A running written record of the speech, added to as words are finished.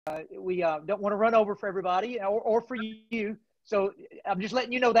we don't want to run over for everybody or for you. So I'm just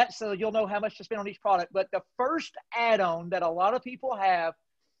letting you know that so you'll know how much to spend on each product. But the first add-on that a lot of people have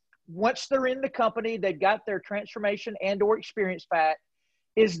once they're in the company, they've got their transformation and or experience pack,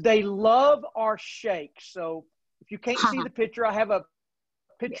 is they love our shakes. So if you can't see the picture, I have a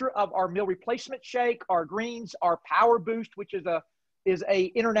picture of our meal replacement shake, our greens, our power boost, which is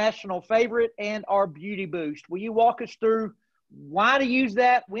a international favorite, and our beauty boost. Will you walk us through why to use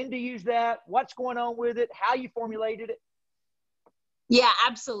that, when to use that, what's going on with it, how you formulated it? Yeah,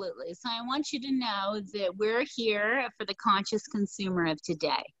 absolutely. So I want you to know that we're here for the conscious consumer of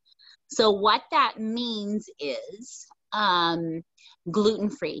today. So what that means is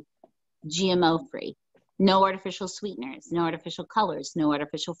gluten-free, GMO-free, no artificial sweeteners, no artificial colors, no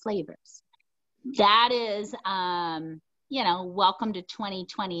artificial flavors. That is, you know, welcome to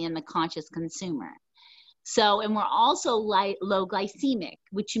 2020 in the conscious consumer. So, and we're also low glycemic,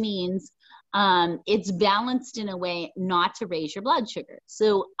 which means it's balanced in a way not to raise your blood sugar.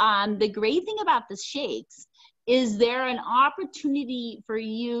 So the great thing about the shakes is there an opportunity for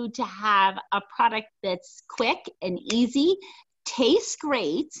you to have a product that's quick and easy, tastes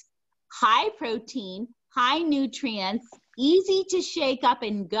great, high protein, high nutrients, easy to shake up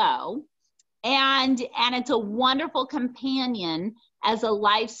and go, and it's a wonderful companion as a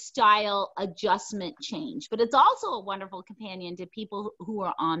lifestyle adjustment change. But it's also a wonderful companion to people who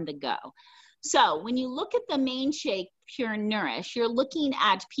are on the go. So when you look at the main shake, Pure Nourish, you're looking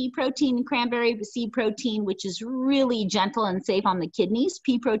at pea protein and cranberry seed protein, which is really gentle and safe on the kidneys.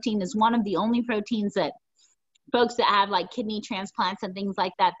 Pea protein is one of the only proteins that folks that have like kidney transplants and things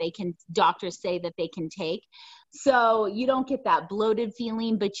like that, doctors say that they can take. So you don't get that bloated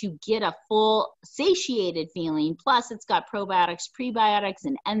feeling, but you get a full satiated feeling. Plus it's got probiotics, prebiotics,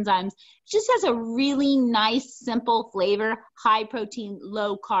 and enzymes. It just has a really nice, simple flavor, high protein,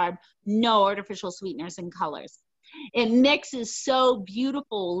 low carb, no artificial sweeteners and colors. It mixes so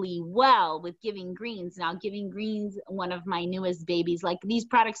beautifully well with Giving Greens. Now, Giving Greens, one of my newest babies, like these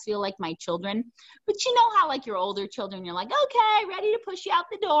products feel like my children, but you know how like your older children, you're like, okay, ready to push you out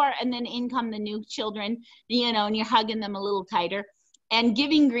the door. And then in come the new children, you know, and you're hugging them a little tighter. And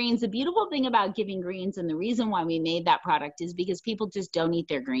Giving Greens, the beautiful thing about Giving Greens, and the reason why we made that product is because people just don't eat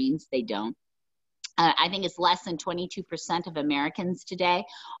their greens. They don't. I think it's less than 22% of Americans today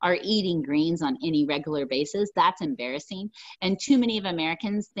are eating greens on any regular basis. That's embarrassing. And too many of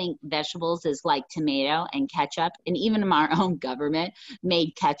Americans think vegetables is like tomato and ketchup. And even our own government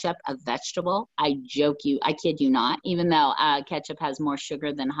made ketchup a vegetable. I kid you not, even though ketchup has more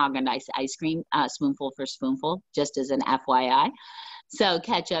sugar than Haagen-Dazs ice cream, spoonful for spoonful, just as an FYI. So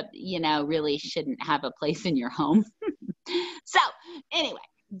ketchup, you know, really shouldn't have a place in your home. So anyway,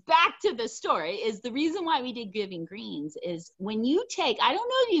 back to the story is the reason why we did Giving Greens is when you take, I don't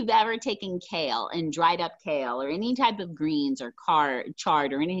know if you've ever taken kale and dried up kale or any type of greens or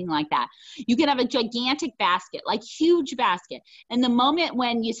chard or anything like that. You can have a gigantic basket, like huge basket. And the moment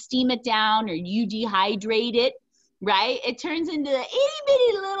when you steam it down or you dehydrate it, right, it turns into an itty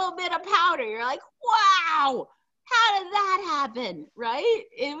bitty little bit of powder. You're like, wow, how did that happen, right?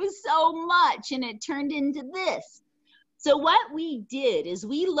 It was so much and it turned into this. So what we did is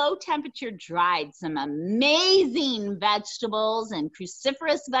we low temperature dried some amazing vegetables and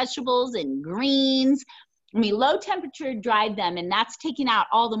cruciferous vegetables and greens. And we low temperature dried them, and that's taking out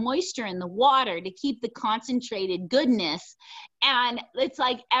all the moisture in the water to keep the concentrated goodness. And it's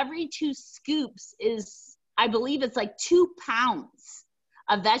like every 2 scoops is, I believe it's like 2 pounds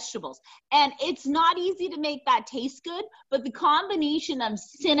of vegetables. And it's not easy to make that taste good, but the combination of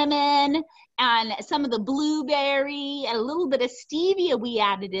cinnamon and some of the blueberry and a little bit of stevia we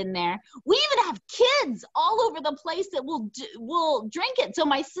added in there. We even have kids all over the place that will drink it. So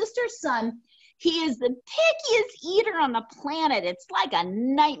my sister's son, he is the pickiest eater on the planet. It's like a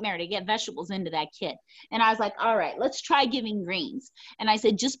nightmare to get vegetables into that kid. And I was like, all right, let's try Giving Greens. And I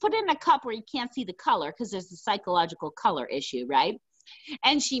said, just put it in a cup where you can't see the color because there's a psychological color issue, right?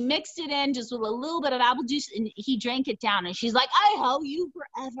 And she mixed it in just with a little bit of apple juice and he drank it down. And she's like, I owe you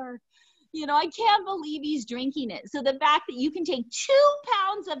forever. You know, I can't believe he's drinking it. So the fact that you can take 2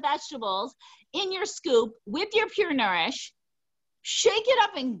 pounds of vegetables in your scoop with your Pure Nourish, shake it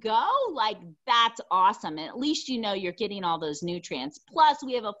up and go, like that's awesome. And at least you know you're getting all those nutrients. Plus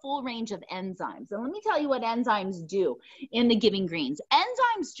we have a full range of enzymes. And let me tell you what enzymes do in the Giving Greens.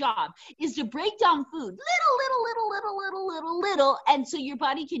 Enzymes' job is to break down food little, and so your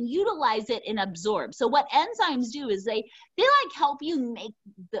body can utilize it and absorb. So what enzymes do is they like help you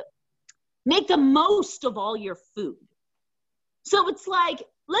make the most of all your food. So it's like,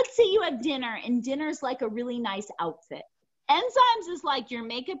 let's say you have dinner and dinner's like a really nice outfit. Enzymes is like your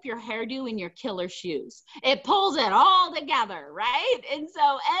makeup, your hairdo, and your killer shoes. It pulls it all together, right? And so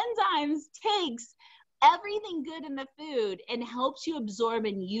enzymes takes everything good in the food and helps you absorb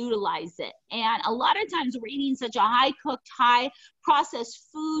and utilize it. And a lot of times we're eating such a high cooked, high processed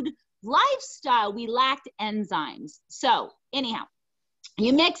food lifestyle, we lacked enzymes. So anyhow,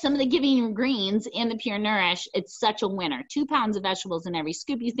 you mix some of the Giving Greens in the Pure Nourish, it's such a winner. 2 pounds of vegetables in every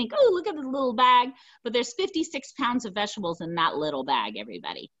scoop. You think, oh, look at the little bag, but there's 56 pounds of vegetables in that little bag,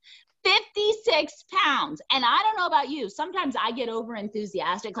 everybody. 56 pounds. And I don't know about you. Sometimes I get over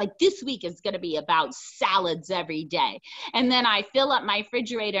enthusiastic. Like this week is going to be about salads every day. And then I fill up my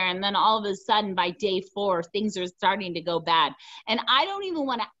refrigerator. And then all of a sudden by day 4, things are starting to go bad. And I don't even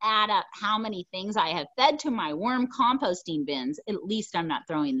want to add up how many things I have fed to my worm composting bins. At least I'm not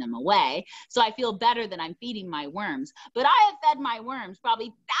throwing them away. So I feel better that I'm feeding my worms. But I have fed my worms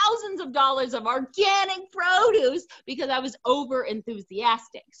probably thousands of dollars of organic produce because I was over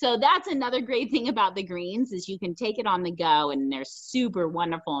enthusiastic. So that's another great thing about the greens is you can take it on the go and they're super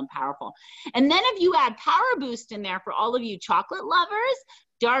wonderful and powerful. And then if you add Power Boost in there for all of you chocolate lovers,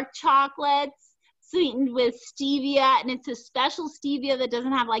 dark chocolates sweetened with stevia, and it's a special stevia that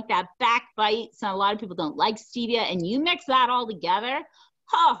doesn't have like that backbite. So a lot of people don't like stevia, and you mix that all together,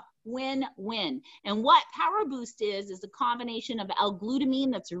 win-win. And what Power Boost is a combination of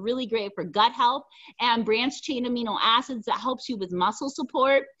L-glutamine that's really great for gut health and branched chain amino acids that helps you with muscle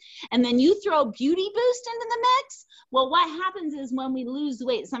support. And then you throw Beauty Boost into the mix. Well, what happens is when we lose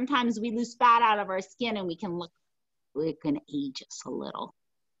weight, sometimes we lose fat out of our skin and we can age us a little.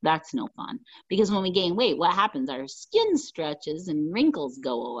 That's no fun, because when we gain weight, what happens? Our skin stretches and wrinkles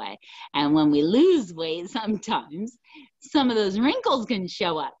go away. And when we lose weight, sometimes some of those wrinkles can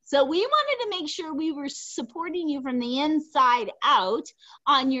show up. So we wanted to make sure we were supporting you from the inside out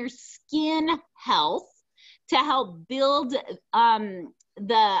on your skin health to help build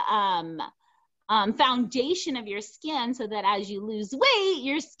the foundation of your skin so that as you lose weight,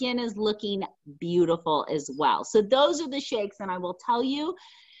 your skin is looking beautiful as well. So those are the shakes, and I will tell you,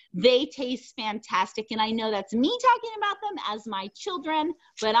 they taste fantastic. And I know that's me talking about them as my children,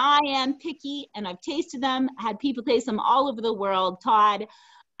 but I am picky and I've tasted them, had people taste them all over the world. Todd,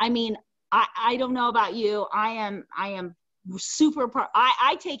 I mean, I don't know about you. I am super,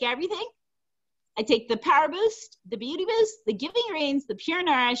 I take everything. I take the Power Boost, the Beauty Boost, the Giving Greens, the Pure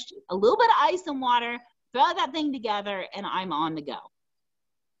Nourish, a little bit of ice and water, throw that thing together, and I'm on the go.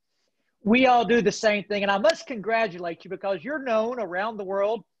 We all do the same thing. And I must congratulate you because you're known around the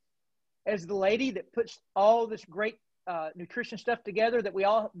world as the lady that puts all this great nutrition stuff together that we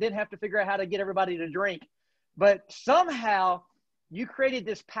all then have to figure out how to get everybody to drink. But somehow you created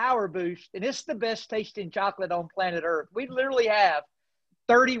this Power Boost, and it's the best tasting chocolate on planet Earth. We literally have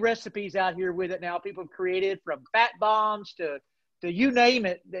 30 recipes out here with it now. People have created, from fat bombs to you name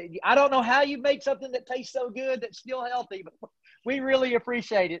it. I don't know how you make something that tastes so good that's still healthy, but we really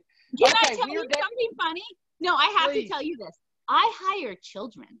appreciate it. Can I tell you something funny? No, I have to tell you this. I hire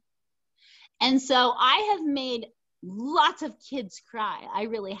children. And so I have made lots of kids cry. I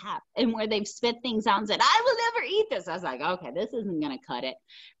really have. And where they've spit things out and said, I will never eat this. I was like, okay, this isn't going to cut it,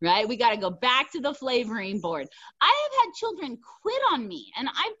 right? We got to go back to the flavoring board. I have had children quit on me, and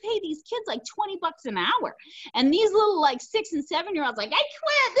I pay these kids like $20 an hour. And these little like 6 and 7-year-olds like, I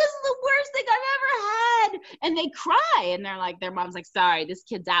quit. This is the worst thing I've ever had. And they cry, and they're like, their mom's like, sorry, this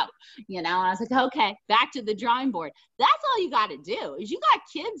kid's out, you know? And I was like, okay, back to the drawing board. That's all you got to do is you got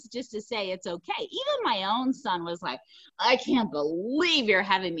kids just to say it's okay. Even my own son was like, I can't believe you're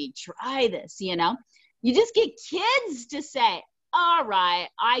having me try this, you know? You just get kids to say, all right,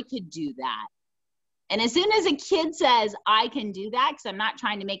 I could do that. And as soon as a kid says, I can do that, because I'm not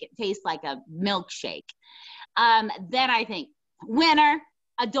trying to make it taste like a milkshake, then I think, winner,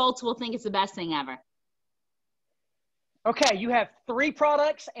 adults will think it's the best thing ever. Okay, you have 3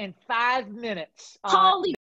 products and 5 minutes. Holy